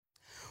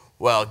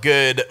Well,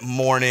 good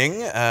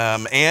morning,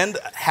 and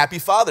happy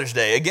Father's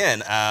Day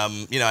again.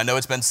 I know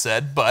it's been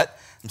said, but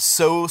I'm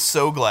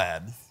so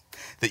glad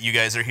that you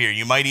guys are here,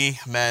 you mighty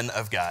men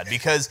of God,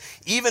 because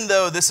even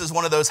though this is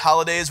one of those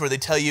holidays where they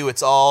tell you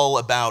it's all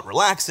about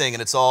relaxing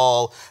and it's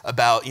all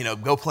about,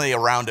 go play a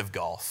round of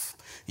golf,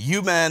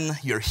 you men,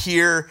 you're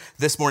here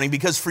this morning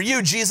because for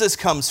you, Jesus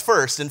comes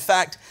first. In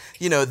fact,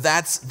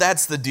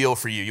 that's the deal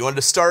for you. You wanted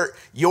to start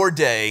your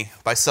day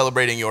by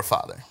celebrating your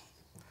Father.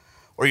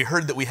 Or you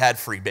heard that we had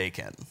free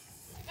bacon.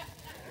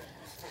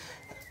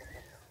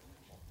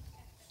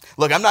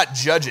 Look, I'm not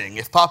judging.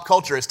 If pop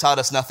culture has taught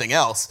us nothing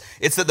else,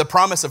 it's that the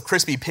promise of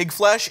crispy pig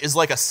flesh is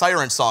like a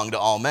siren song to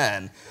all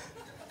men.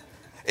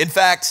 In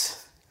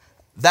fact,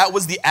 that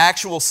was the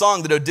actual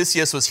song that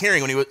Odysseus was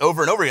hearing when he was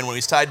over and over again when he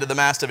was tied to the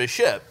mast of his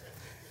ship.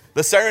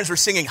 The sirens were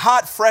singing,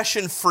 hot, fresh,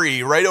 and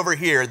free, right over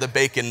here, the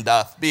bacon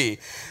doth be.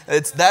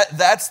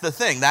 That's the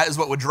thing. That is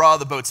what would draw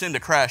the boats in to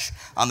crash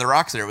on the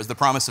rocks there. It was the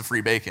promise of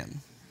free bacon.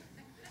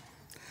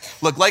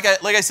 Look, like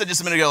I said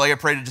just a minute ago, like I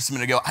prayed just a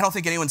minute ago, I don't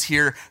think anyone's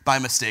here by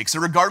mistake. So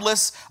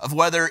regardless of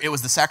whether it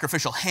was the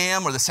sacrificial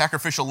ham or the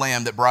sacrificial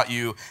lamb that brought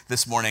you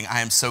this morning,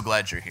 I am so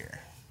glad you're here.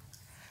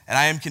 And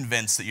I am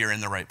convinced that you're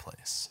in the right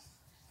place.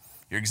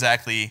 You're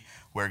exactly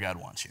where God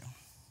wants you.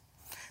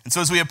 And so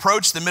as we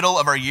approach the middle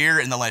of our year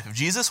in the life of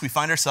Jesus, we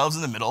find ourselves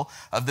in the middle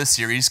of this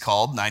series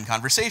called 9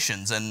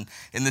 Conversations. And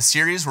in this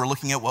series, we're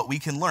looking at what we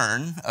can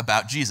learn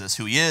about Jesus,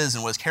 who he is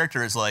and what his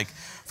character is like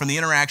from the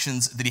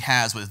interactions that he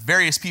has with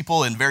various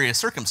people in various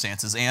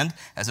circumstances. And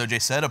as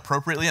OJ said,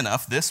 appropriately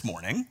enough, this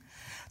morning,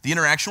 the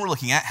interaction we're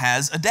looking at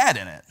has a dad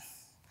in it.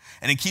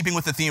 And in keeping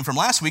with the theme from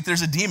last week,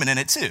 there's a demon in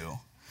it too.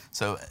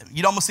 So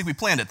you'd almost think we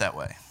planned it that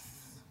way.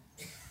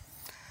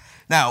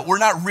 Now, we're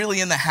not really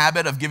in the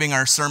habit of giving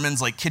our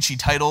sermons like kitschy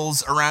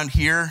titles around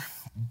here,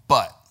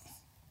 but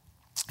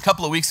a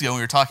couple of weeks ago when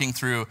we were talking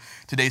through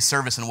today's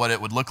service and what it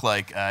would look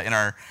like in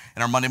our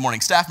Monday morning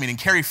staff meeting,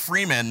 Carrie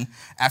Freeman,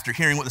 after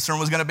hearing what the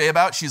sermon was going to be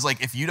about, she's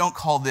like, if you don't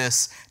call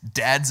this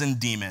Dads and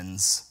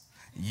Demons,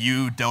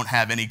 you don't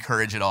have any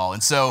courage at all.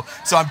 And so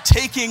I'm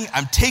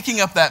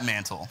taking up that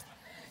mantle.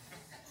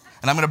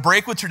 And I'm going to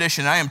break with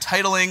tradition. I am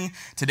titling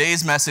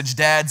today's message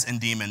Dads and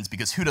Demons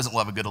because who doesn't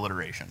love a good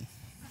alliteration?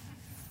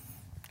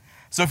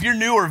 So if you're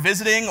new or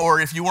visiting, or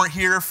if you weren't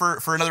here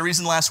for another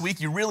reason last week,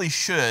 you really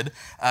should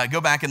go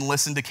back and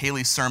listen to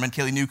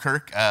Kaylee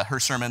Newkirk, her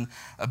sermon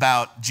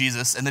about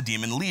Jesus and the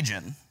demon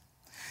legion.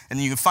 And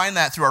you can find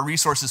that through our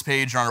resources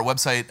page or on our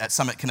website at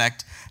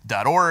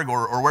summitconnect.org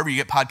or wherever you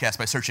get podcasts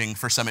by searching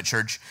for Summit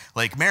Church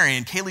Lake Mary.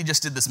 And Kaylee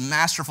just did this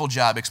masterful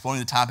job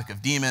exploring the topic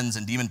of demons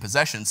and demon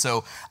possession.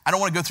 So I don't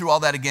want to go through all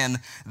that again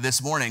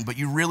this morning, but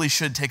you really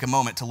should take a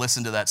moment to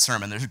listen to that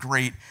sermon. There's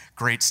great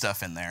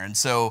stuff in there. And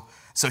so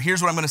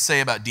here's what I'm going to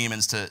say about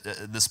demons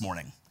this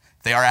morning.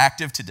 They are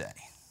active today.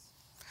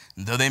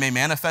 And though they may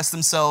manifest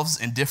themselves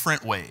in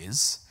different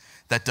ways,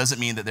 that doesn't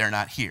mean that they're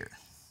not here.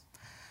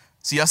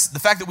 See, the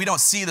fact that we don't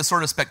see the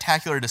sort of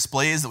spectacular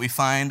displays that we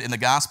find in the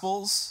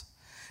Gospels,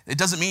 it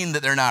doesn't mean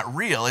that they're not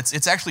real.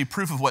 It's actually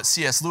proof of what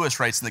C.S. Lewis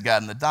writes in The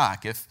God in the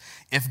Dock.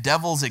 If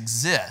devils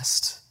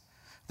exist,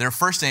 their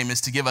first aim is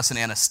to give us an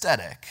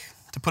anesthetic,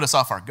 to put us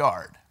off our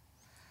guard.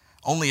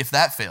 Only if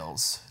that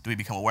fails do we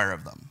become aware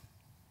of them.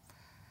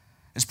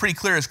 It's pretty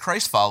clear as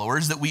Christ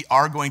followers that we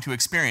are going to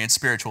experience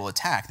spiritual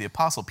attack. The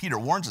Apostle Peter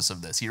warns us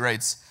of this. He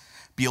writes,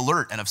 "Be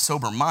alert and of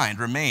sober mind.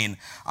 Remain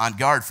on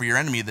guard, for your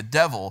enemy, the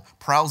devil,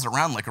 prowls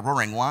around like a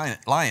roaring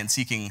lion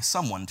seeking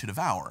someone to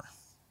devour."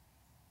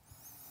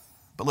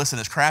 But listen,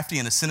 as crafty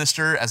and as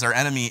sinister as our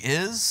enemy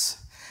is,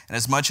 and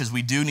as much as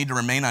we do need to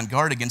remain on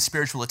guard against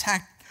spiritual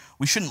attack,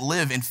 we shouldn't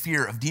live in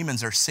fear of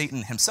demons or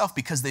Satan himself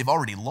because they've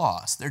already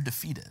lost. They're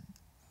defeated.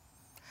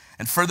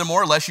 And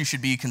furthermore, lest you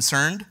should be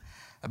concerned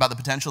about the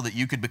potential that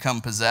you could become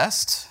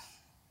possessed,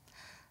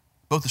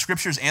 both the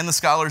scriptures and the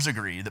scholars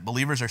agree that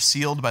believers are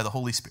sealed by the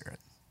Holy Spirit.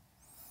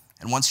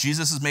 And once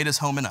Jesus has made his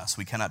home in us,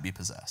 we cannot be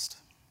possessed.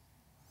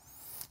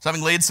 So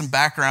having laid some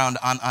background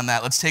on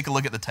that, let's take a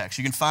look at the text.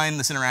 You can find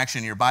this interaction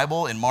in your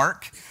Bible in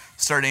Mark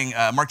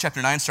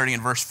chapter 9, starting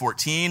in verse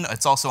 14.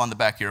 It's also on the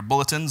back of your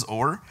bulletins,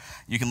 or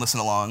you can listen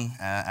along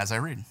as I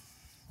read.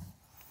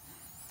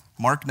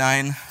 Mark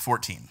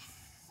 9:14.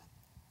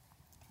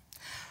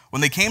 When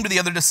they came to the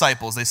other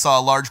disciples, they saw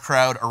a large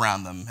crowd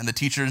around them and the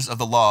teachers of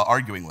the law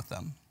arguing with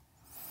them.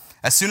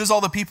 As soon as all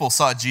the people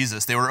saw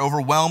Jesus, they were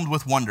overwhelmed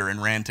with wonder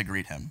and ran to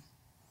greet him.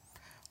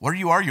 "What are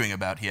you arguing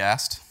about?" he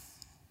asked.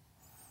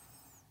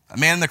 A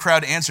man in the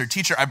crowd answered,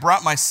 "Teacher, I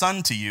brought my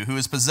son to you who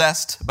is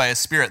possessed by a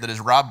spirit that has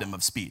robbed him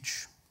of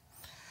speech.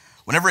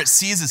 Whenever it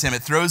seizes him,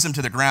 it throws him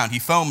to the ground. He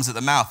foams at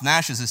the mouth,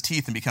 gnashes his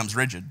teeth, and becomes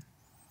rigid.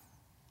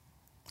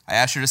 I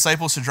asked your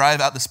disciples to drive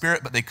out the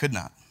spirit, but they could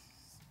not."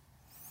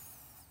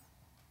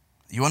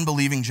 "You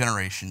unbelieving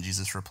generation,"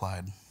 Jesus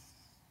replied,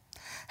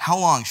 "how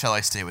long shall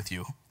I stay with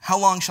you? How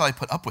long shall I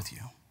put up with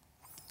you?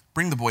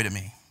 Bring the boy to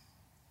me."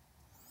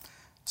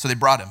 So they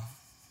brought him.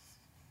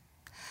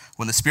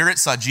 When the spirit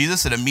saw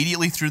Jesus, it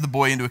immediately threw the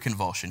boy into a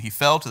convulsion. He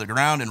fell to the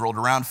ground and rolled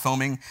around,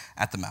 foaming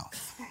at the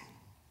mouth.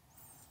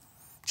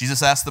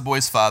 Jesus asked the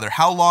boy's father,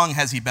 "How long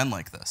has he been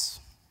like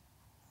this?"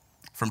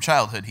 "From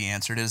childhood," he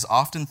answered. "It has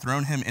often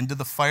thrown him into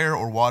the fire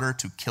or water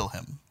to kill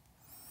him.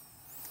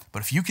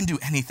 But if you can do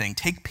anything,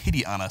 take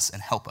pity on us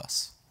and help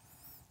us."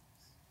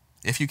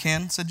 "If you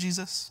can," said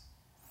Jesus,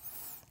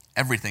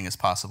 "everything is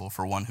possible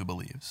for one who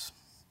believes."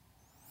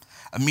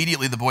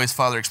 Immediately the boy's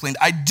father explained,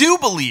 "I do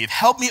believe.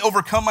 Help me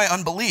overcome my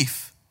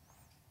unbelief."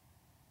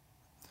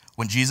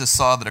 When Jesus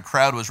saw that a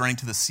crowd was running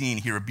to the scene,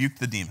 he rebuked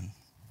the demon.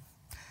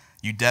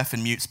 "You deaf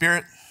and mute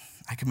spirit,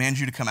 I command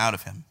you to come out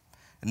of him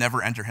and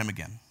never enter him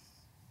again."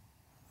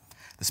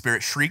 The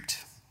spirit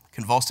shrieked,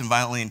 convulsed him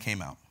violently, and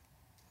came out.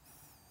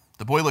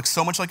 The boy looked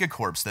so much like a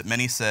corpse that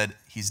many said,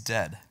 "He's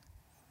dead."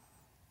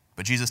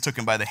 But Jesus took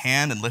him by the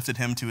hand and lifted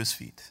him to his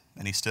feet,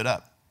 and he stood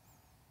up.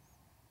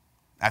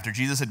 After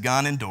Jesus had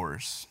gone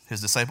indoors,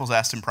 his disciples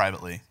asked him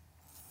privately,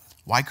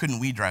 "Why couldn't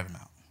we drive him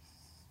out?"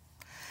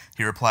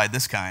 He replied,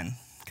 "This kind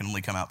can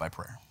only come out by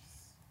prayer."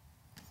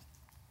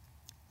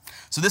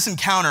 So this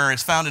encounter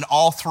is found in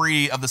all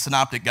three of the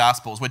synoptic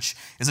gospels, which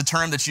is a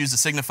term that's used to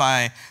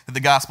signify that the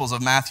gospels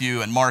of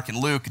Matthew and Mark and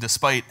Luke,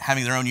 despite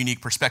having their own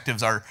unique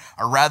perspectives, are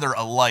rather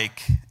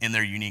alike in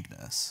their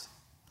uniqueness.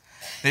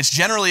 It's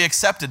generally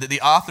accepted that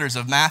the authors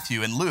of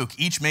Matthew and Luke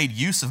each made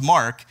use of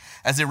Mark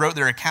as they wrote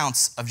their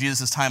accounts of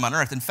Jesus' time on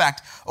earth. In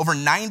fact, over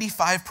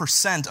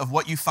 95% of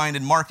what you find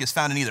in Mark is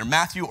found in either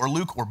Matthew or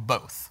Luke or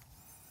both.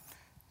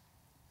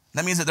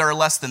 That means that there are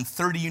less than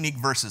 30 unique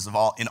verses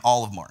in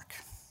all of Mark.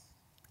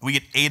 We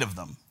get 8 of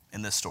them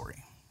in this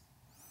story.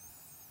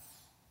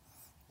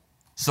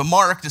 So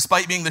Mark,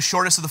 despite being the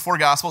shortest of the 4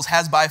 Gospels,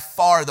 has by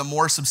far the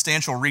more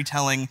substantial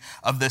retelling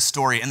of this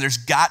story, and there's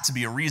got to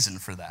be a reason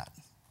for that.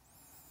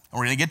 And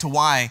we're going to get to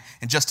why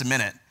in just a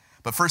minute,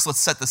 but first let's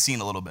set the scene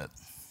a little bit.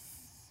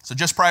 So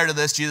just prior to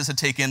this, Jesus had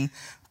taken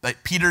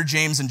Peter,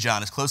 James, and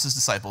John, his closest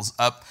disciples,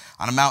 up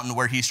on a mountain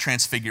where he's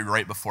transfigured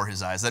right before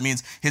his eyes. That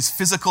means his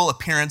physical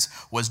appearance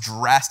was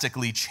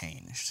drastically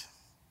changed.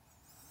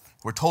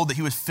 We're told that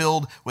he was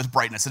filled with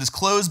brightness, that his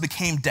clothes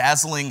became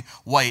dazzling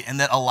white, and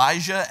that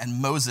Elijah and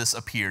Moses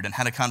appeared and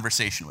had a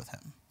conversation with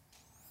him.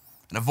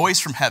 And a voice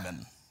from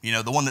heaven,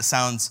 the one that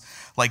sounds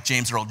like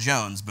James Earl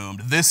Jones, boomed,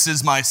 "This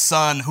is my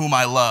son whom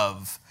I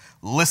love.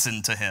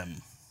 Listen to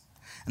him."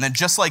 And then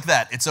just like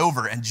that, it's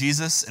over, and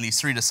Jesus and these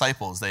 3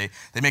 disciples, they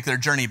make their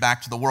journey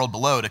back to the world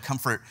below to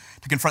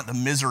confront the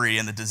misery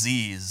and the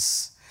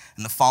disease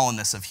and the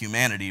fallenness of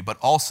humanity, but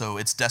also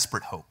its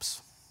desperate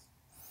hopes.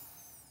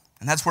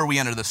 And that's where we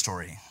enter the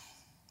story.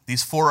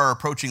 These 4 are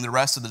approaching the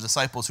rest of the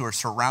disciples who are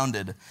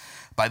surrounded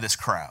by this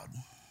crowd,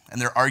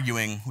 and they're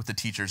arguing with the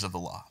teachers of the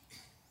law.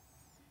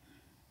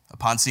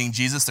 Upon seeing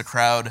Jesus, the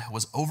crowd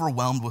was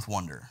overwhelmed with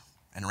wonder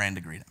and ran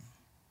to greet him.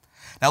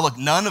 Now look,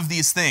 none of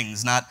these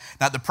things, not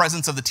the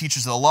presence of the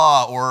teachers of the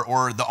law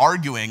or the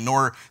arguing,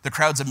 nor the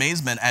crowd's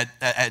amazement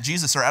at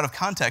Jesus are out of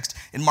context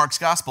in Mark's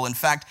gospel. In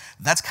fact,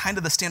 that's kind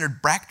of the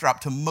standard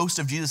backdrop to most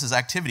of Jesus'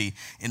 activity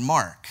in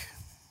Mark.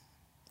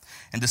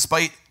 And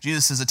despite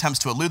Jesus' attempts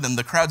to elude them,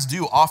 the crowds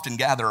do often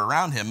gather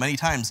around him. Many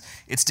times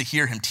it's to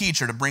hear him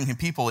teach or to bring him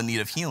people in need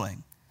of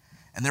healing.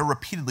 And they're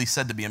repeatedly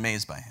said to be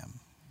amazed by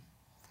him.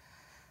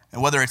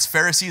 And whether it's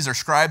Pharisees or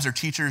scribes or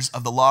teachers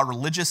of the law,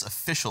 religious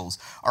officials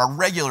are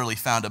regularly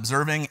found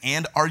observing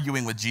and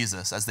arguing with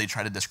Jesus as they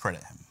try to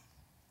discredit him.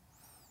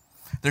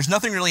 There's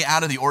nothing really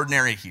out of the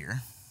ordinary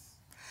here.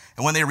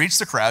 And when they reach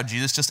the crowd,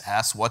 Jesus just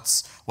asks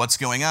what's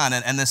going on.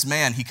 And this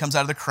man, he comes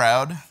out of the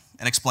crowd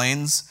and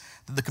explains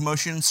that the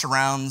commotion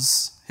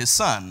surrounds his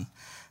son,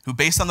 who,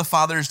 based on the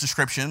father's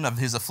description of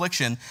his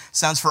affliction,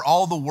 sounds for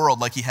all the world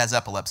like he has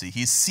epilepsy.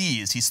 He's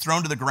seized, he's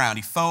thrown to the ground,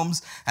 he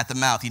foams at the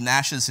mouth, he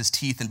gnashes his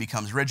teeth and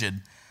becomes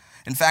rigid.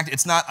 In fact,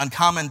 it's not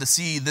uncommon to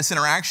see this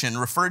interaction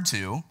referred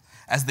to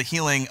as the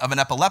healing of an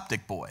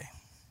epileptic boy.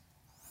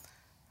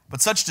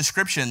 But such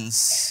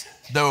descriptions,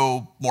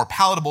 though more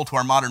palatable to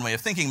our modern way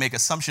of thinking, make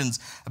assumptions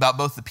about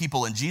both the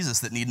people and Jesus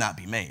that need not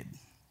be made.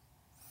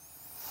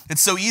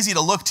 It's so easy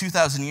to look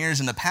 2,000 years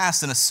in the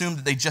past and assume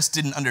that they just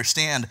didn't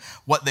understand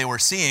what they were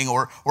seeing,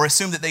 or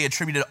assume that they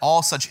attributed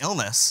all such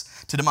illness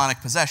to demonic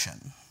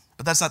possession.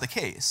 But that's not the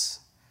case.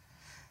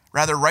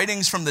 Rather,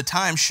 writings from the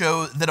time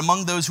show that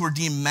among those who were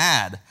deemed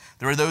mad,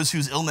 there were those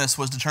whose illness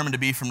was determined to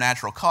be from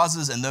natural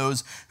causes and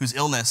those whose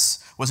illness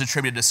was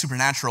attributed to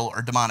supernatural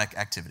or demonic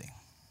activity.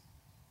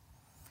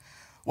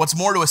 What's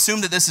more, to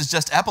assume that this is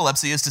just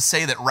epilepsy is to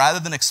say that rather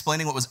than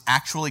explaining what was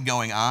actually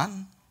going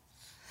on,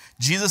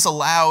 Jesus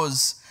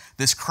allows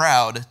this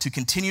crowd to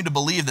continue to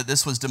believe that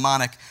this was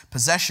demonic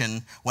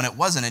possession when it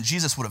wasn't, and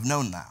Jesus would have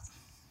known that.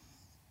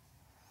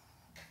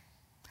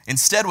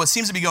 Instead, what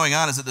seems to be going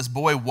on is that this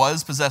boy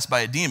was possessed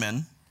by a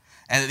demon,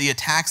 and that the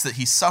attacks that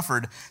he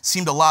suffered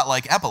seemed a lot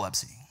like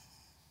epilepsy.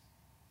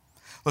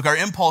 Look, our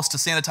impulse to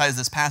sanitize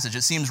this passage,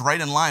 it seems right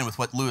in line with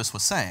what Lewis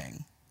was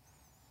saying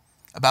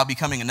about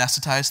becoming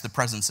anesthetized to the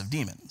presence of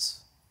demons.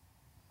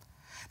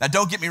 Now,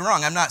 don't get me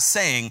wrong, I'm not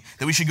saying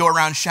that we should go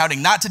around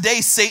shouting, "Not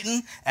today,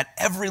 Satan," at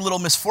every little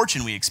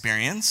misfortune we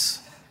experience.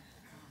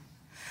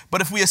 But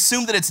if we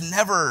assume that it's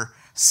never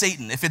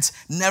Satan, if it's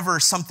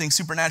never something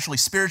supernaturally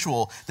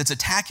spiritual that's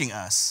attacking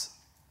us,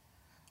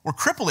 We're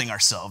crippling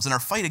ourselves in our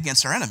fight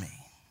against our enemy.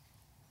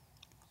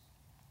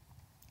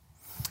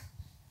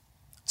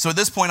 So at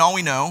this point, all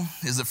we know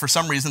is that for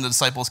some reason the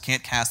disciples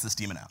can't cast this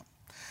demon out,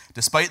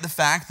 despite the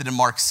fact that in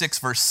Mark 6,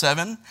 verse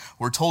 7,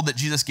 we're told that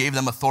Jesus gave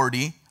them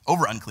authority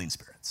over unclean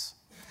spirits,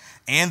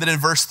 and that in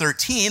verse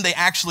 13, they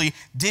actually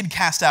did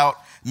cast out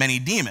many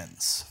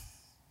demons,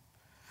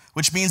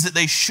 which means that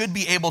they should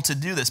be able to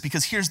do this,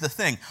 because here's the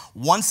thing.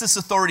 Once this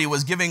authority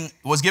was given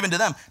to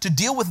them, to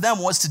deal with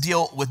them was to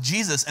deal with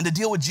Jesus, and to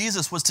deal with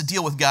Jesus was to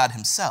deal with God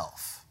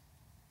himself.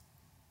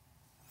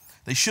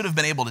 They should have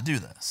been able to do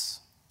this.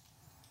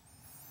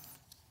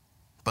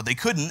 But they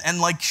couldn't,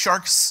 and like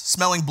sharks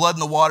smelling blood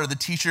in the water, the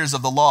teachers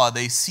of the law,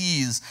 they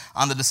seize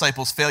on the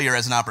disciples' failure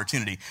as an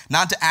opportunity,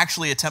 not to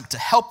actually attempt to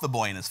help the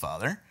boy and his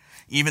father,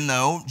 even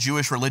though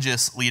Jewish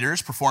religious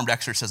leaders performed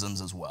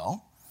exorcisms as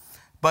well,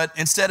 but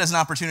instead as an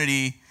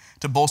opportunity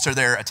to bolster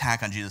their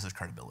attack on Jesus'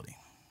 credibility.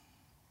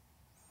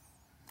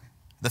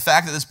 The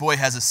fact that this boy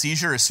has a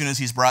seizure as soon as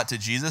he's brought to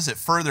Jesus, it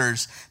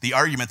furthers the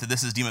argument that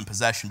this is demon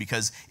possession,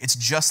 because it's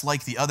just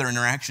like the other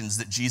interactions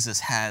that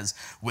Jesus has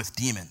with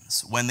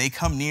demons. When they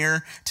come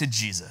near to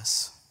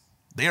Jesus,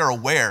 they are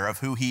aware of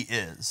who he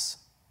is.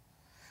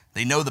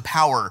 They know the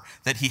power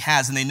that he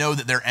has, and they know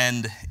that their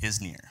end is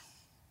near.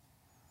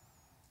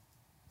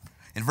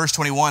 In verse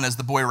 21, as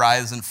the boy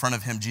writhes in front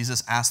of him,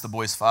 Jesus asked the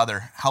boy's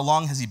father, "How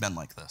long has he been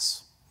like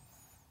this?"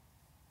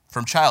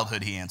 "From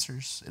childhood," he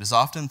answers. "It has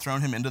often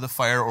thrown him into the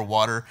fire or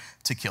water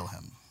to kill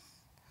him.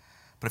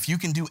 But if you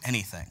can do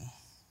anything,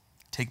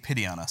 take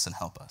pity on us and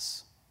help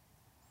us."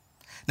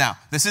 Now,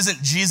 this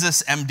isn't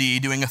Jesus, MD,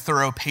 doing a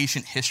thorough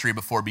patient history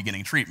before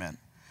beginning treatment.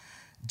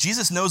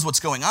 Jesus knows what's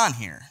going on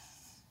here.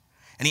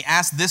 And he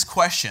asked this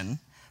question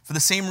for the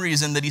same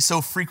reason that he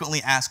so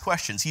frequently asks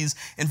questions. He's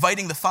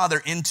inviting the father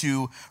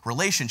into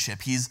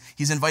relationship. He's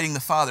inviting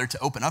the father to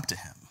open up to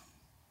him.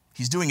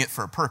 He's doing it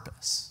for a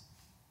purpose.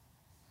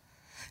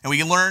 And we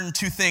can learn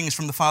two things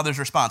from the father's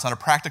response. On a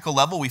practical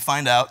level, we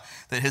find out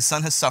that his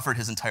son has suffered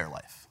his entire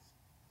life,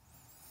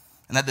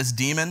 and that this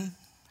demon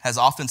has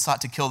often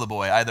sought to kill the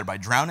boy, either by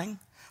drowning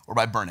or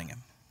by burning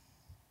him.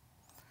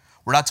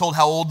 We're not told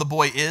how old the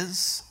boy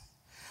is,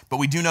 but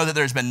we do know that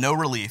there's been no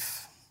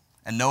relief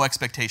and no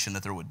expectation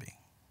that there would be.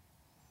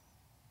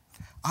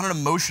 On an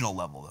emotional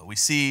level, though, we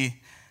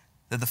see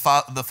that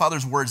the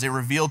father's words, they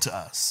reveal to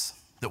us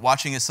that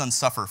watching his son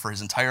suffer for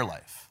his entire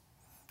life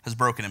has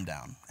broken him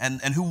down.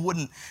 And who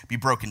wouldn't be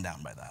broken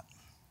down by that?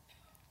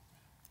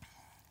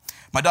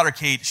 My daughter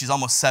Kate, she's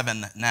almost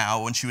 7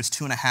 now. When she was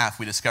 2.5,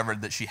 we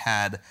discovered that she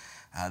had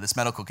this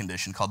medical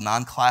condition called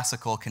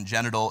non-classical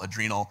congenital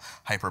adrenal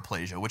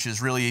hyperplasia, which is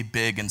really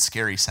big and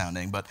scary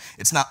sounding, but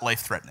it's not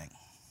life-threatening.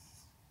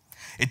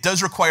 It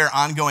does require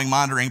ongoing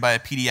monitoring by a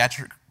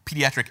pediatric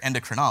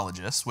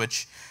endocrinologist,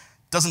 which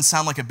doesn't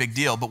sound like a big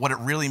deal, but what it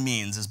really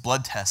means is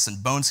blood tests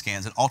and bone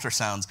scans and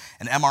ultrasounds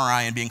and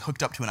MRI and being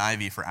hooked up to an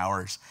IV for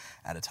hours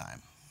at a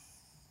time.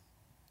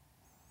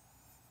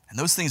 And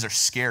those things are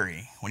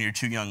scary when you're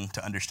too young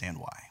to understand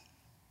why.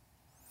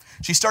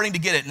 She's starting to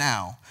get it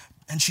now,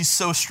 and she's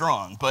so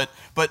strong, but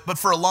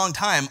for a long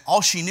time,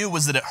 all she knew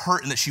was that it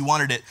hurt and that she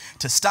wanted it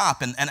to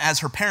stop. And as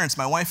her parents,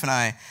 my wife and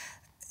I,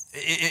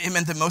 it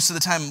meant that most of the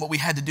time what we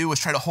had to do was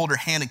try to hold her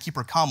hand and keep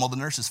her calm while the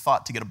nurses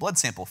fought to get a blood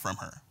sample from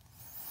her.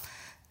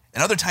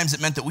 And other times it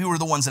meant that we were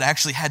the ones that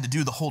actually had to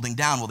do the holding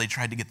down while they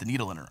tried to get the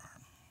needle in her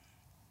arm.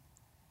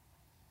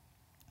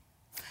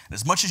 And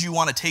as much as you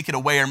want to take it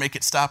away or make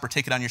it stop or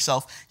take it on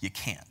yourself, you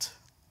can't.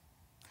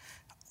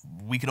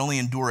 We could only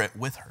endure it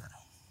with her.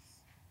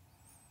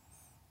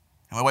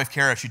 And my wife,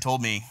 Kara, she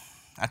told me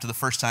after the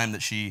first time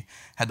that she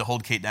had to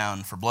hold Kate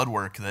down for blood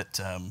work that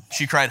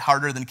she cried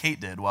harder than Kate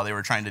did while they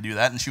were trying to do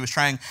that, and she was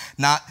trying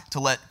not to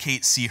let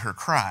Kate see her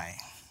cry.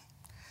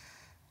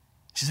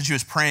 She said she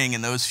was praying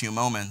in those few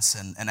moments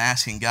and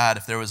asking God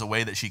if there was a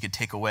way that she could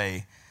take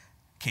away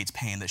Kate's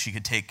pain, that she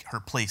could take her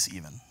place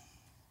even.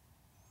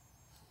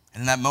 And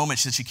in that moment,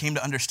 she said she came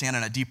to understand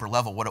on a deeper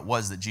level what it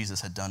was that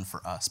Jesus had done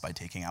for us by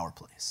taking our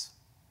place.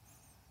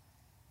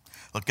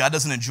 Look, God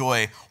doesn't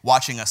enjoy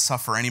watching us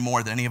suffer any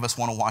more than any of us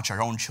want to watch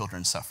our own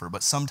children suffer,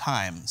 but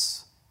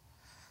sometimes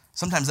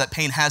that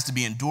pain has to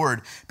be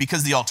endured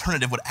because the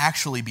alternative would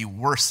actually be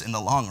worse in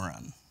the long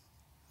run.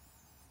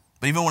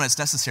 But even when it's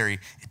necessary,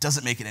 it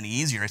doesn't make it any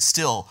easier. It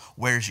still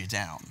wears you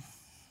down.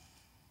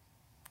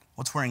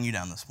 What's wearing you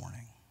down this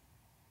morning?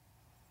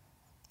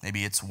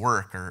 Maybe it's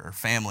work or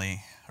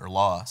family or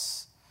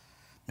loss.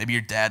 Maybe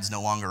your dad's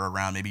no longer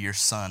around. Maybe your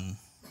son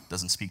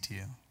doesn't speak to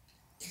you.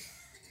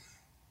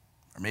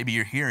 Or maybe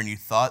you're here and you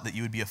thought that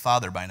you would be a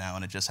father by now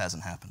and it just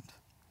hasn't happened.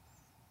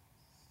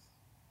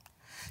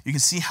 You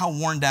can see how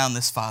worn down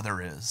this father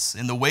is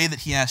in the way that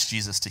he asked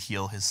Jesus to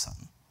heal his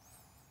son.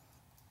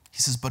 He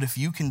says, "But if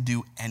you can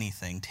do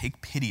anything,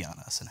 take pity on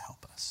us and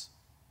help us."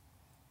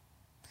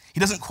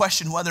 He doesn't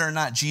question whether or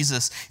not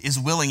Jesus is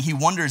willing. He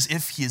wonders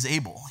if he is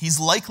able. He's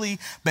likely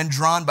been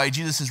drawn by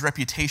Jesus'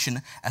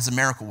 reputation as a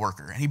miracle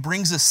worker. And he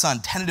brings his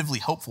son tentatively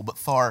hopeful, but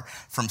far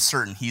from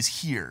certain. He's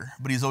here,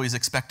 but he's always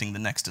expecting the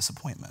next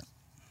disappointment.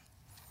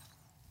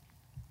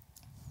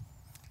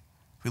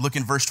 If we look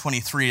in verse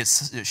 23,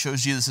 it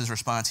shows Jesus'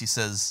 response. He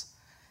says,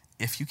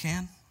 "If you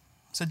can,"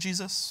 said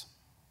Jesus,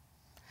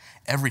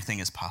 "everything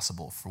is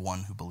possible for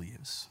one who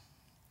believes."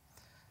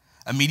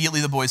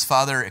 Immediately the boy's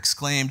father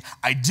exclaimed,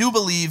 "I do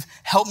believe,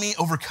 help me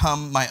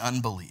overcome my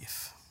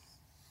unbelief."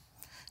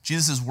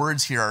 Jesus'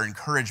 words here are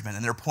encouragement,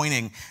 and they're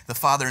pointing the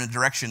father in a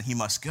direction he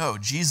must go.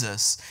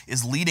 Jesus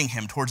is leading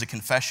him towards a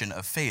confession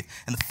of faith,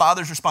 and the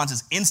father's response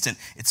is instant,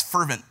 it's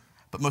fervent,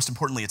 but most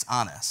importantly, it's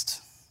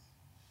honest.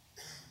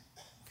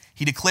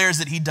 He declares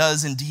that he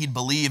does indeed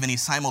believe, and he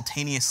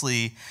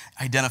simultaneously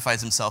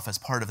identifies himself as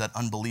part of that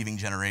unbelieving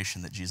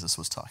generation that Jesus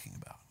was talking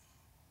about.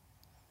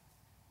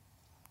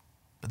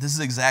 But this is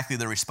exactly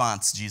the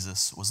response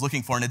Jesus was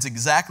looking for, and it's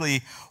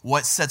exactly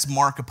what sets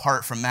Mark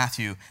apart from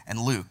Matthew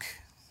and Luke.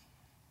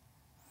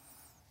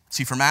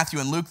 See, for Matthew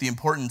and Luke, the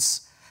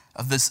importance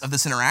of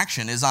this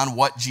interaction is on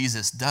what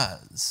Jesus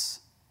does.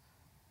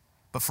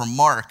 But for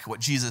Mark, what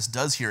Jesus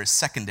does here is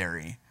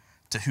secondary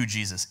to who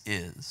Jesus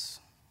is.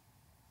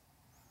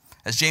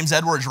 As James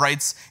Edwards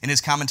writes in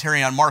his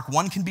commentary on Mark,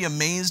 one can be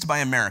amazed by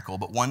a miracle,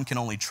 but one can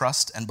only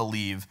trust and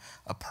believe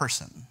a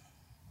person.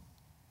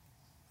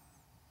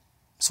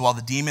 So while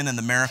the demon and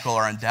the miracle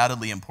are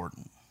undoubtedly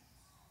important,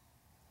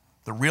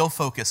 the real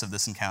focus of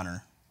this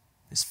encounter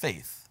is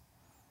faith.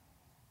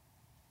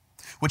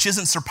 Which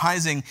isn't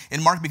surprising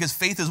in Mark because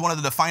faith is one of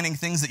the defining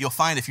things that you'll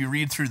find if you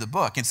read through the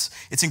book.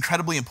 It's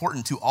incredibly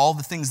important to all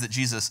the things that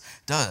Jesus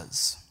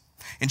does.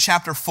 In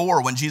chapter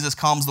 4, when Jesus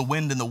calms the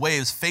wind and the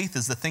waves, faith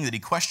is the thing that he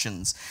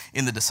questions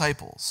in the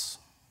disciples.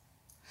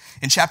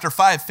 In chapter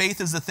 5, faith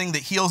is the thing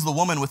that heals the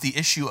woman with the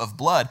issue of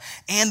blood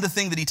and the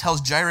thing that he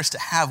tells Jairus to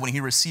have when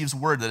he receives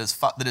word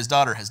that his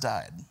daughter has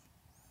died.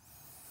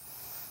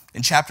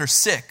 In chapter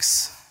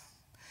 6,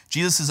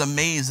 Jesus is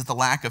amazed at the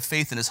lack of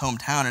faith in his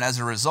hometown, and as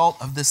a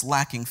result of this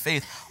lacking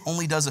faith,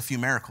 only does a few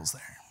miracles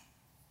there.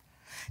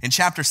 In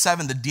chapter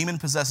 7, the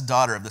demon-possessed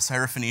daughter of the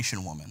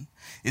Syrophoenician woman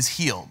is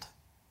healed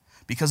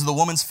because of the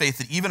woman's faith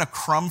that even a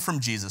crumb from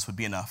Jesus would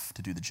be enough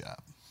to do the job.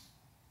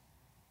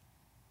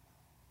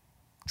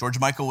 George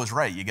Michael was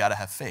right. You got to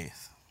have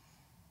faith.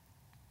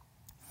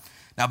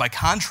 Now, by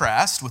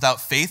contrast,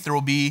 without faith, there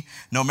will be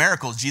no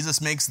miracles.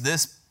 Jesus makes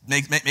this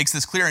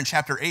clear in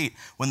chapter 8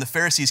 when the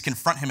Pharisees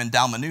confront him in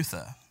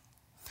Dalmanutha.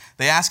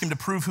 They ask him to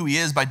prove who he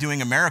is by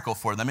doing a miracle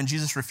for them, and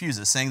Jesus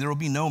refuses, saying there will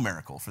be no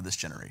miracle for this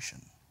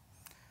generation.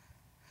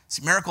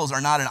 See, miracles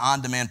are not an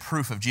on-demand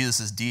proof of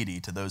Jesus' deity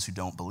to those who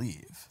don't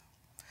believe.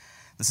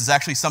 This is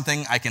actually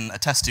something I can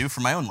attest to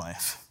from my own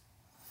life.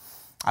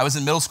 I was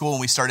in middle school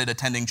when we started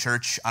attending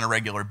church on a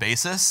regular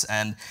basis,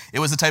 and it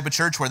was the type of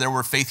church where there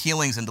were faith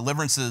healings and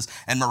deliverances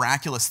and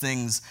miraculous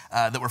things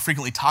that were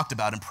frequently talked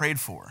about and prayed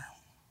for.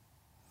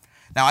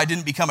 Now, I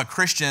didn't become a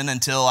Christian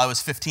until I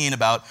was 15,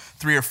 about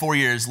 3 or 4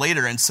 years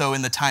later, and so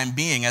in the time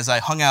being, as I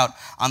hung out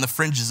on the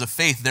fringes of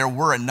faith, there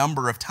were a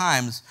number of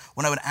times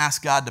when I would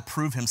ask God to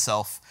prove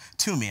himself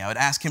to me. I would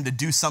ask him to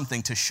do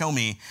something to show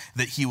me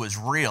that he was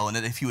real, and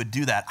that if he would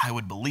do that, I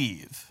would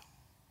believe.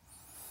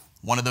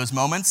 One of those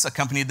moments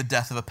accompanied the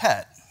death of a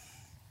pet.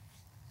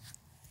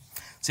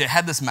 See, I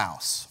had this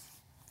mouse.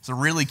 He was a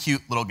really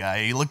cute little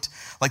guy. He looked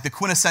like the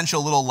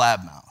quintessential little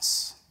lab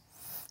mouse.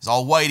 He was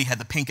all white, he had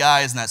the pink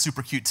eyes and that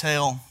super cute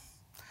tail.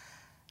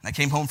 And I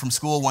came home from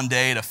school one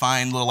day to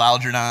find little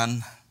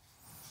Algernon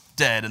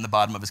dead in the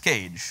bottom of his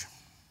cage.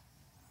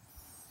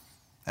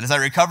 And as I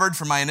recovered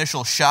from my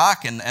initial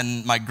shock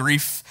and my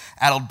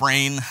grief-addled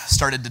brain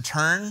started to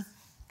turn,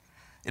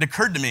 it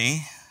occurred to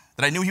me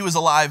that I knew he was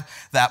alive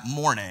that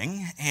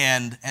morning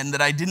and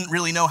that I didn't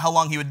really know how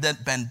long he had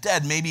been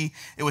dead. Maybe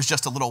it was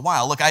just a little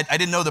while. Look, I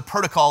didn't know the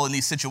protocol in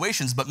these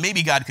situations, but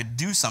maybe God could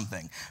do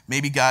something.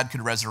 Maybe God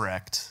could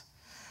resurrect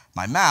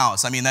my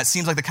mouse. I mean, that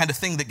seems like the kind of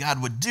thing that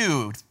God would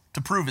do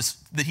to prove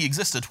that he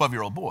existed, a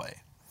 12-year-old boy.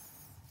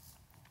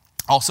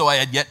 Also, I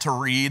had yet to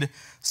read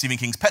Stephen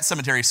King's Pet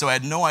Sematary, so I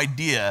had no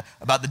idea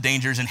about the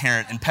dangers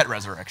inherent in pet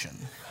resurrection.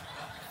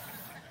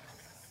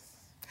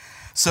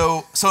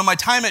 So in my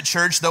time at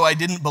church, though I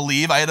didn't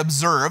believe, I had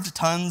observed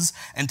tons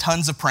and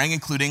tons of praying,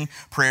 including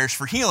prayers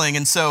for healing.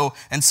 And so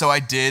I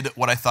did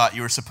what I thought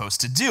you were supposed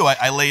to do.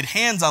 I laid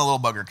hands on a little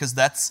bugger because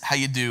that's how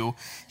you do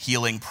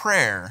healing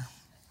prayer.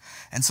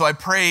 And so I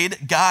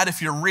prayed, God,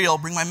 if you're real,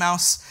 bring my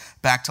mouse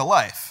back to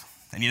life.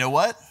 And you know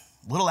what?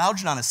 Little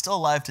Algernon is still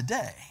alive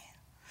today.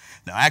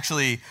 No,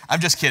 actually, I'm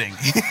just kidding.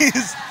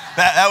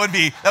 that would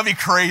be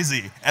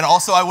crazy. And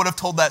also, I would have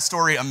told that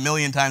story a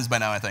million times by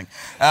now, I think.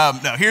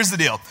 No, here's the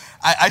deal.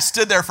 I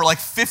stood there for like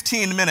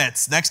 15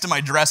 minutes next to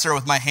my dresser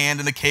with my hand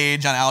in the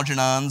cage on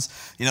Algernon's,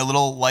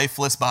 little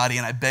lifeless body,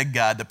 and I begged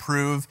God to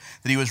prove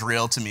that he was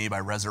real to me by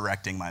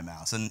resurrecting my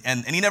mouse.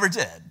 And he never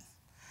did. And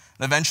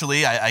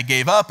eventually, I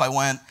gave up. I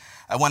went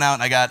out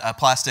and I got a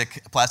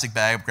plastic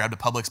bag, grabbed a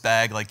Publix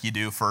bag like you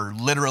do for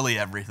literally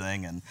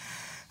everything, and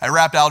I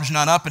wrapped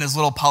Algernon up in his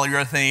little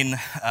polyurethane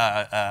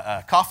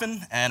coffin,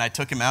 and I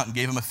took him out and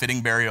gave him a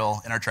fitting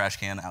burial in our trash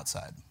can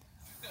outside.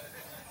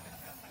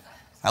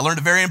 I learned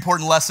a very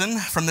important lesson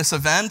from this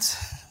event.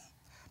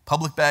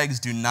 Public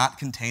bags do not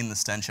contain the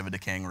stench of a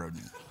decaying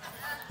rodent.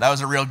 That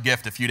was a real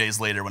gift a few days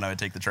later when I would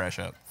take the trash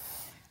out.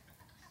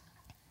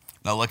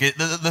 Now look,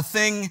 the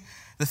thing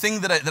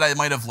that I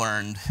might have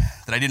learned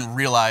that I didn't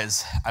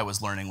realize I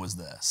was learning was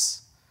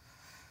this.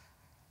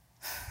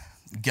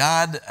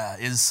 God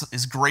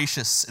is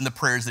gracious in the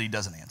prayers that he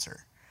doesn't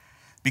answer.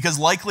 Because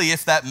likely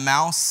if that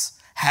mouse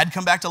had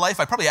come back to life,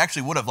 I probably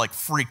actually would have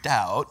freaked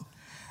out.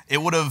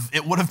 It would have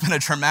been a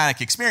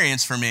traumatic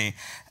experience for me.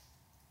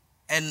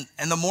 And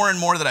the more and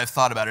more that I've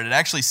thought about it, it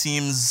actually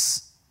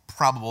seems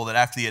probable that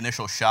after the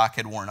initial shock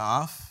had worn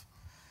off,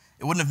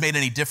 it wouldn't have made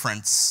any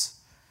difference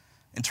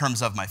in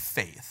terms of my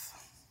faith.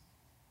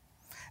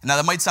 Now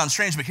that might sound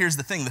strange, but here's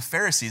the thing. The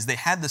Pharisees, they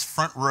had this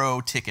front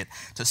row ticket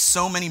to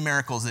so many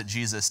miracles that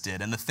Jesus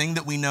did. And the thing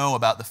that we know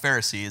about the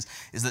Pharisees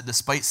is that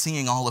despite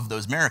seeing all of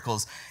those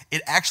miracles,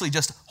 it actually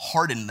just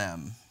hardened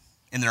them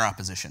in their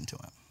opposition to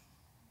him.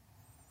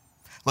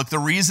 Look, the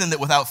reason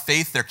that without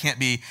faith there can't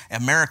be a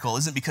miracle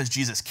isn't because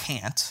Jesus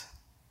can't.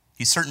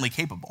 He's certainly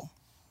capable.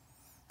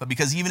 But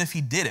because even if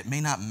he did, it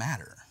may not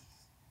matter.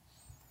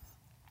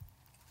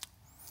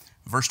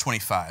 Verse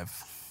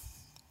 25.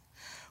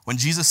 When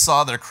Jesus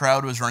saw that a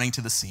crowd was running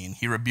to the scene,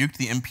 he rebuked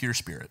the impure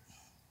spirit.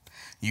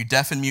 "You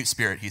deaf and mute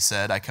spirit," he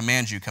said, "I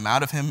command you, come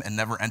out of him and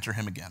never enter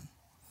him again."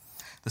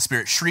 The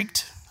spirit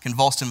shrieked,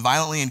 convulsed him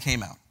violently, and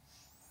came out.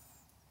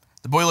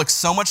 The boy looked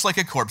so much like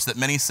a corpse that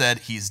many said,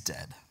 "He's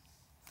dead."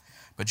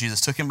 But Jesus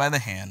took him by the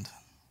hand,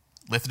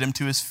 lifted him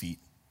to his feet,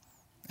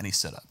 and he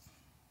stood up.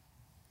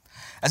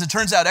 As it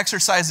turns out,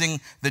 exorcising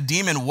the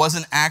demon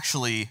wasn't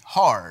actually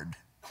hard.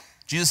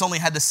 Jesus only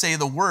had to say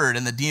the word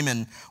and the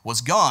demon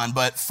was gone,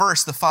 but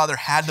first the father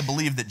had to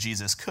believe that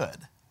Jesus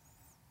could.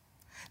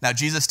 Now,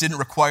 Jesus didn't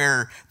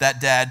require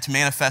that dad to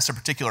manifest a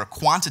particular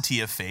quantity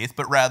of faith,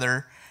 but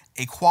rather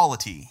a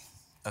quality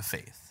of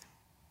faith.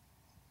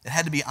 It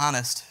had to be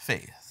honest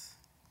faith.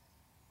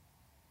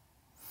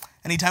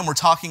 Anytime we're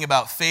talking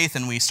about faith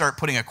and we start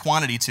putting a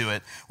quantity to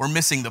it, we're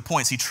missing the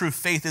point. See, true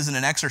faith isn't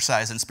an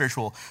exercise in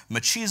spiritual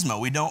machismo.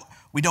 We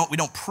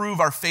don't prove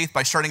our faith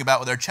by starting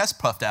about with our chest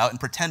puffed out and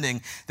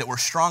pretending that we're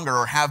stronger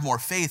or have more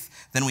faith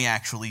than we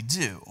actually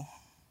do.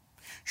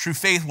 True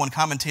faith, one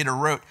commentator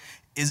wrote,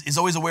 is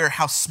always aware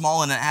how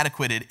small and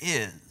inadequate it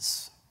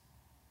is.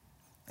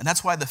 And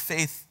that's why the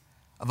faith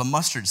of a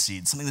mustard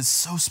seed, something that's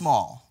so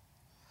small,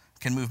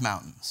 can move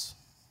mountains.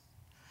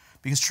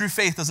 Because true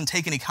faith doesn't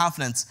take any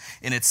confidence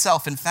in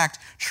itself. In fact,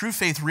 true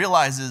faith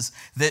realizes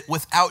that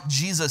without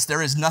Jesus,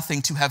 there is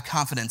nothing to have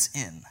confidence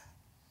in.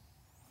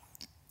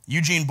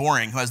 Eugene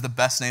Boring, who has the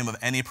best name of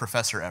any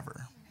professor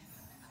ever,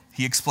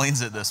 he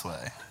explains it this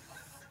way.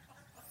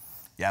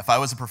 Yeah, if I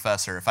was a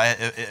professor, if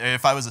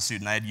I was a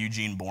student, I had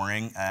Eugene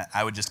Boring,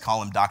 I would just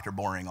call him Dr.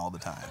 Boring all the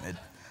time.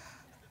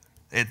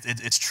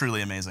 It's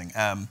truly amazing.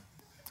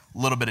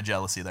 Little bit of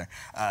jealousy there.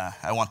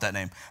 I want that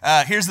name.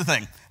 Here's the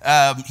thing.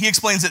 He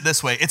explains it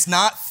this way. It's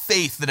not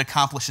faith that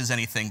accomplishes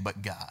anything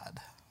but God.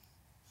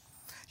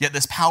 Yet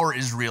this power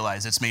is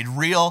realized. It's made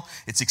real.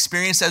 It's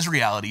experienced as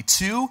reality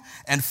to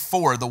and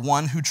for the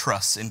one who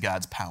trusts in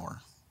God's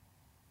power.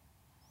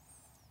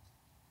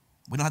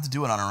 We don't have to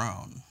do it on our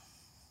own.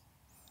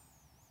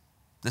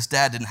 This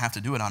dad didn't have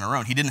to do it on her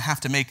own. He didn't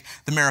have to make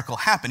the miracle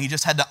happen. He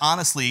just had to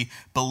honestly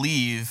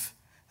believe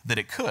that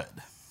it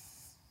could,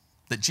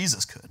 that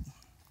Jesus could.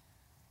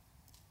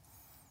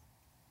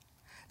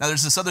 Now,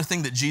 there's this other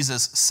thing that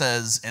Jesus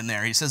says in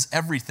there. He says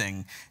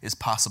everything is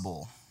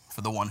possible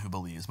for the one who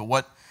believes. But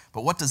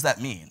what does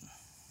that mean?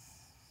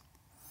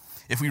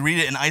 If we read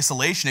it in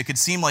isolation, it could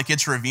seem like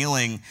it's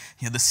revealing,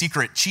 the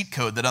secret cheat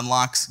code that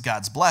unlocks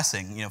God's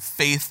blessing.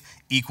 Faith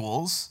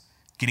equals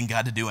getting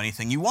God to do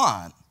anything you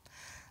want.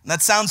 And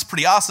that sounds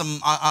pretty awesome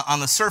on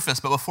the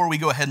surface, but before we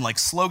go ahead and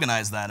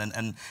sloganize that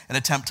and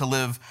attempt to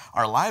live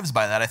our lives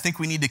by that, I think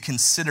we need to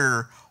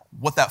consider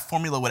what that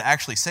formula would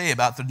actually say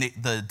about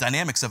the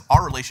dynamics of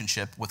our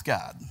relationship with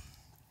God.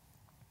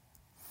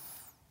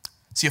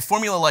 See, a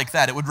formula like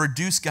that, it would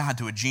reduce God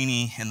to a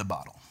genie in the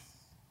bottle.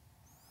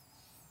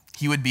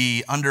 He would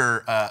be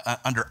under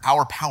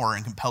our power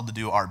and compelled to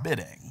do our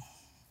bidding.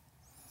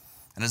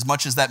 And as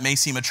much as that may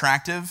seem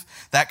attractive,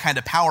 as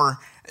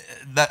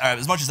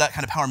much as that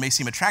kind of power may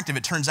seem attractive,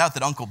 it turns out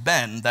that Uncle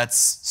Ben, that's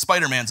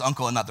Spider-Man's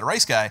uncle and not the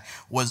rice guy,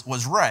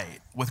 was right.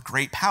 With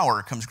great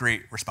power comes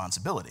great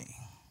responsibility.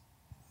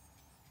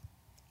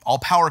 All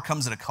power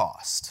comes at a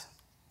cost.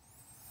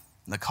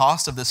 And the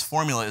cost of this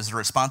formula is the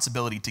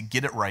responsibility to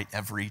get it right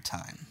every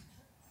time.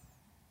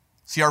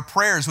 See, our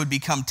prayers would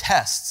become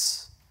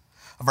tests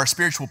of our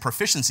spiritual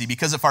proficiency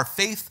because if our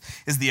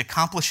faith is the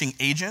accomplishing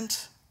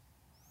agent,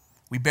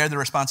 we bear the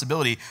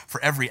responsibility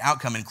for every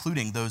outcome,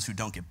 including those who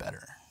don't get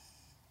better.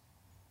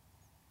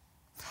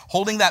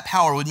 Holding that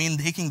power would mean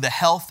taking the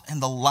health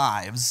and the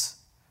lives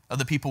of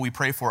the people we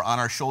pray for on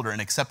our shoulder and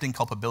accepting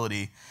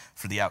culpability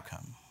for the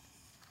outcome.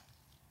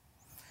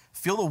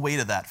 Feel the weight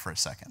of that for a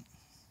second.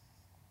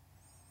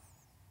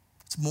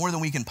 It's more than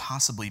we can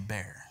possibly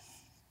bear.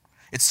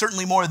 It's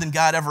certainly more than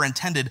God ever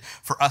intended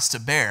for us to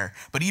bear.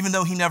 But even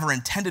though he never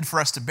intended for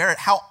us to bear it,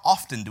 how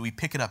often do we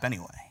pick it up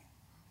anyway?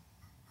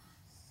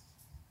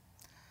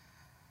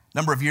 A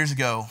number of years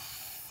ago,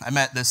 I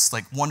met this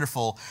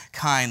wonderful,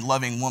 kind,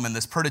 loving woman,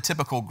 this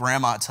prototypical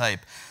grandma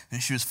type,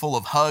 and she was full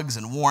of hugs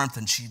and warmth,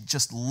 and she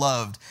just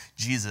loved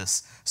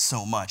Jesus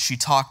so much. She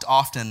talked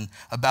often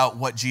about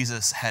what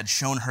Jesus had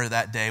shown her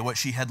that day, what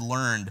she had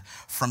learned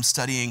from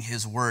studying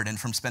his word and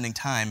from spending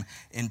time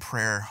in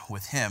prayer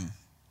with him.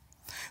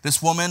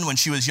 This woman, when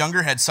she was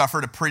younger, had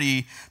suffered a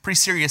pretty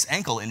serious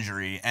ankle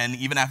injury, and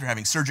even after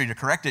having surgery to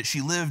correct it, she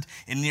lived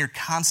in near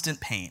constant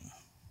pain.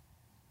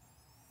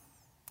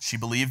 She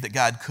believed that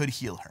God could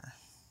heal her.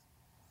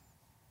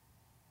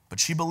 But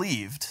she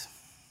believed,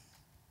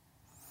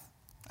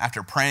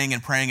 after praying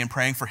and praying and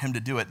praying for him to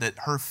do it, that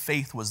her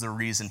faith was the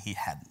reason he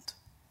hadn't.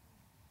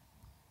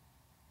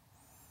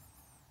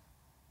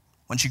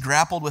 When she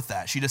grappled with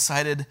that, she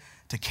decided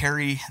to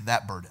carry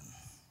that burden,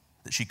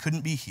 that she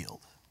couldn't be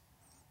healed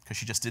because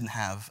she just didn't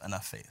have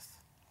enough faith.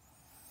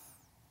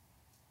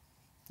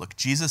 Look,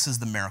 Jesus is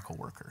the miracle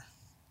worker,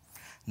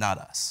 not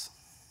us.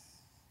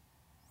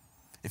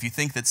 If you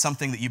think that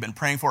something that you've been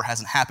praying for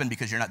hasn't happened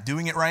because you're not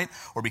doing it right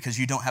or because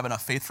you don't have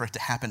enough faith for it to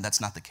happen, that's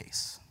not the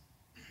case.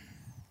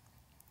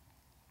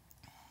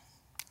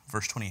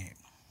 Verse 28.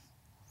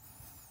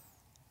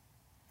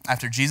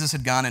 After Jesus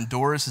had gone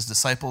indoors, his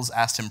disciples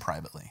asked him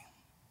privately,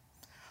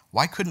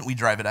 "Why couldn't we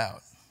drive it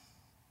out?"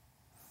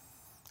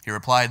 He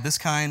replied, "This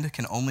kind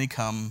can only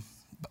come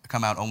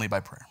out only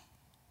by prayer."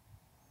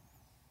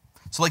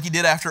 So like he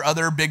did after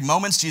other big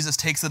moments, Jesus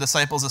takes the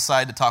disciples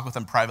aside to talk with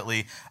them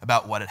privately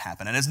about what had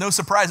happened. And it's no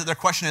surprise that their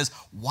question is,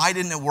 why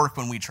didn't it work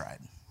when we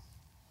tried?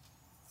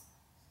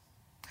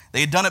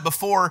 They had done it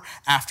before,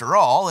 after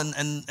all,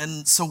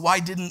 and so why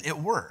didn't it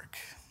work?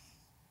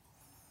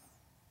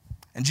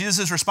 And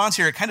Jesus' response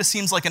here, it kind of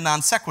seems like a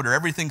non sequitur.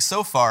 Everything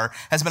so far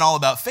has been all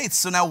about faith.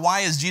 So now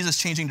why is Jesus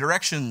changing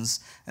directions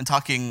and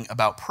talking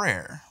about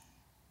prayer?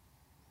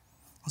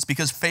 It's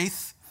because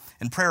faith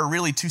and prayer are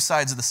really two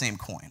sides of the same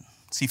coin.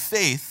 See,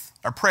 faith,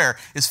 or prayer,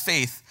 is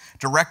faith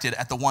directed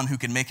at the one who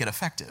can make it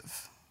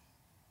effective.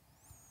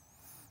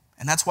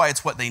 And that's why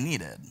it's what they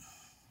needed.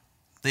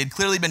 They had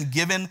clearly been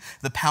given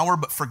the power,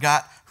 but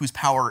forgot whose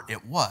power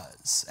it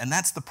was. And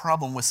that's the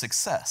problem with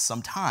success.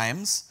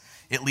 Sometimes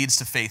it leads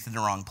to faith in the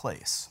wrong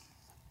place.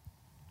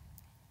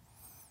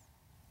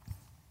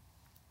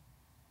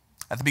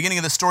 At the beginning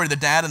of the story, the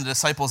dad and the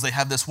disciples, they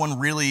have this one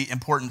really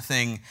important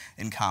thing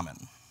in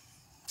common.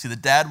 See, the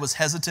dad was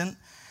hesitant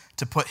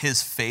to put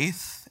his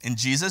faith in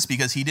Jesus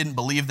because he didn't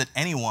believe that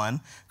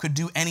anyone could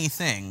do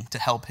anything to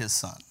help his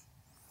son.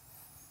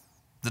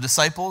 The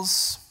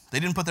disciples, they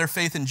didn't put their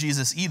faith in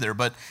Jesus either,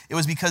 but it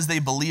was because they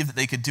believed that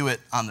they could do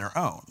it on their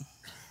own.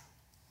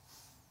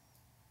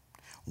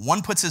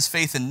 One puts his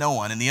faith in no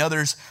one, and the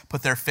others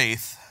put their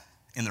faith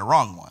in the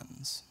wrong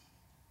ones.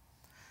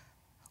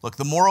 Look,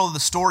 the moral of the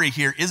story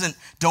here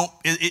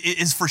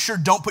is for sure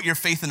don't put your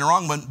faith in the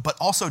wrong one, but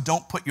also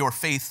don't put your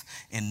faith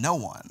in no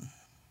one.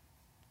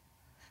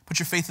 Put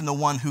your faith in the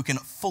one who can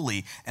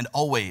fully and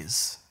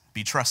always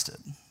be trusted.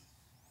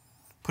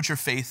 Put your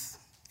faith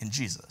in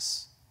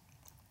Jesus.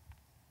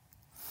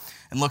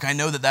 And look, I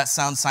know that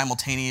sounds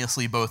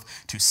simultaneously both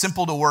too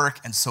simple to work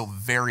and so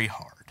very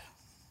hard.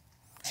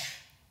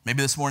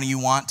 Maybe this morning you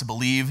want to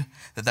believe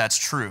that that's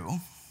true,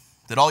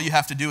 that all you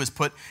have to do is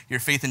put your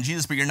faith in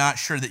Jesus, but you're not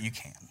sure that you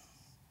can.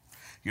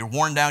 You're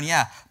worn down,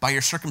 by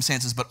your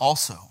circumstances, but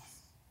also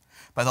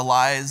by the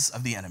lies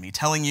of the enemy,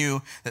 telling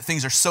you that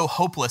things are so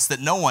hopeless that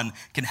no one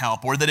can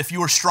help, or that if you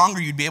were stronger,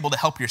 you'd be able to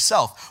help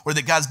yourself, or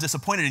that God's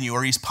disappointed in you,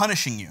 or he's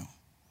punishing you.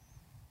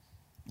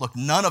 Look,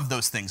 none of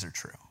those things are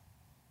true.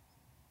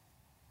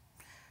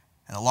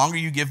 And the longer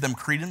you give them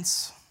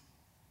credence,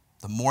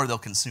 the more they'll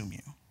consume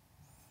you.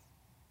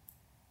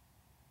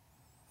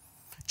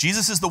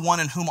 Jesus is the one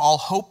in whom all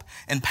hope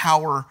and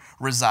power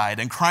reside,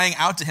 and crying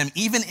out to him,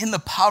 even in the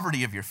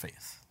poverty of your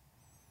faith,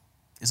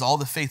 is all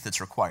the faith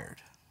that's required.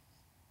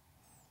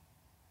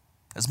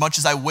 As much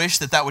as I wish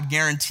that would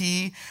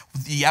guarantee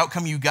the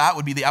outcome you got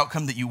would be the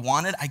outcome that you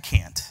wanted, I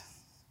can't.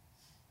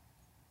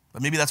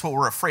 But maybe that's what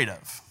we're afraid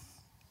of.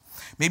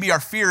 Maybe our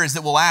fear is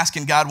that we'll ask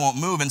and God won't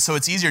move, and so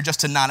it's easier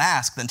just to not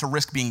ask than to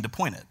risk being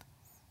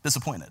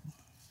disappointed.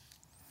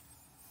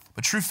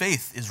 But true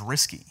faith is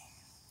risky.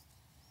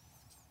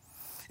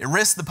 It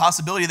risks the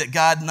possibility that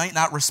God might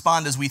not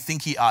respond as we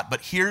think he ought.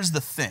 But here's the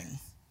thing.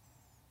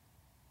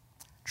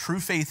 True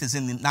faith is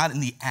not in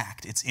the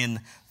act, it's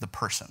in the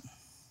person.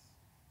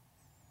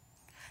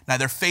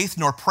 Neither faith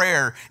nor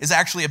prayer is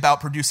actually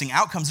about producing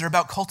outcomes. They're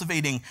about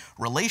cultivating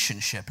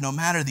relationship, no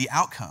matter the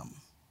outcome.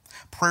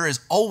 Prayer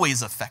is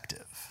always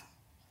effective,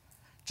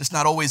 just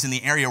not always in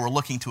the area we're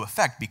looking to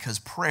affect, because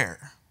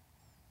prayer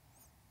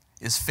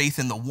is faith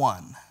in the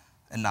one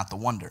and not the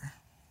wonder.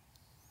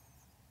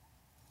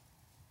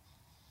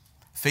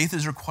 Faith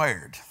is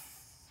required,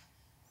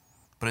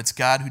 but it's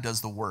God who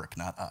does the work,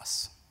 not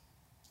us.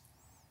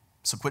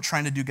 So quit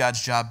trying to do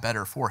God's job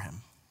better for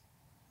him.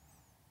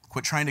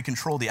 Quit trying to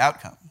control the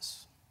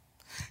outcomes.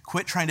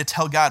 Quit trying to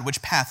tell God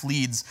which path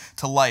leads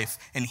to life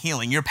and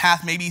healing. Your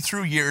path may be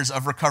through years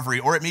of recovery,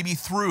 or it may be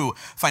through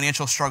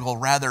financial struggle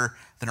rather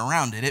than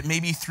around it. It may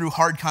be through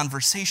hard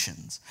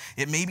conversations.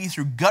 It may be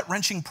through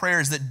gut-wrenching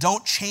prayers that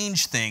don't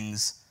change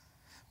things,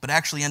 but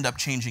actually end up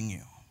changing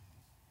you.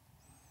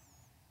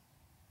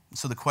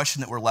 So the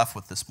question that we're left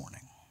with this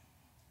morning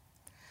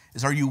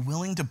is, are you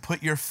willing to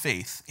put your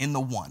faith in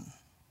the one,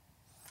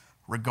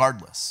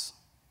 regardless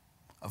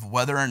of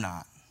whether or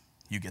not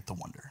you get the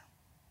wonder?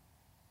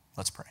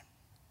 Let's pray.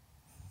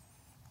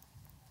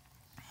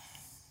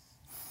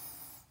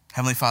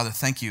 Heavenly Father,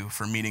 thank you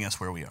for meeting us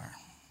where we are.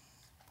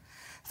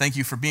 Thank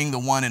you for being the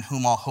one in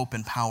whom all hope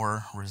and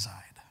power reside.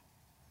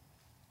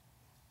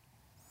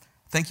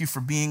 Thank you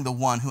for being the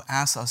one who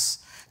asks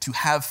us to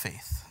have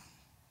faith,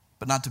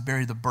 but not to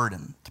bear the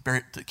burden, to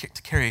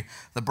carry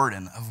the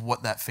burden of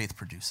what that faith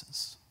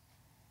produces.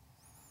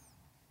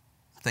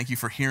 Thank you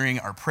for hearing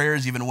our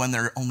prayers even when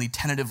they're only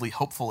tentatively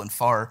hopeful and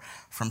far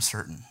from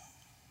certain.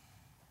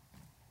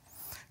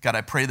 God,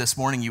 I pray this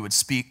morning you would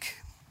speak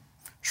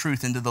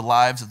truth into the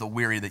lives of the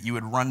weary, that you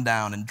would run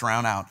down and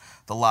drown out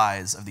the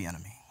lies of the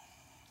enemy.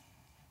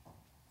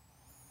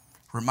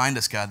 Remind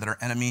us, God, that our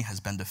enemy has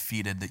been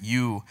defeated, that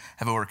you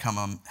have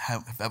overcome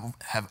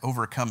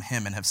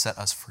him and have set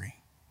us free.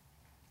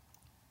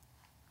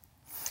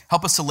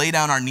 Help us to lay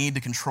down our need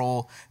to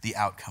control the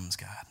outcomes,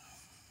 God.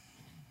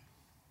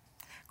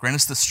 Grant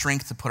us the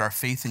strength to put our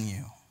faith in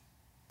you,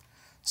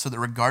 so that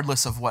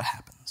regardless of what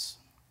happens,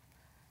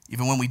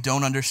 even when we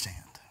don't understand,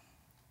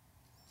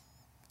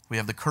 we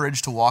have the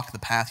courage to walk the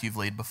path you've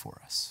laid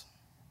before us.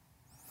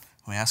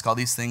 We ask all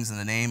these things in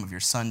the name of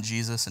your Son,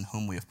 Jesus, in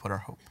whom we have put our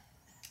hope.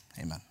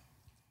 Amen.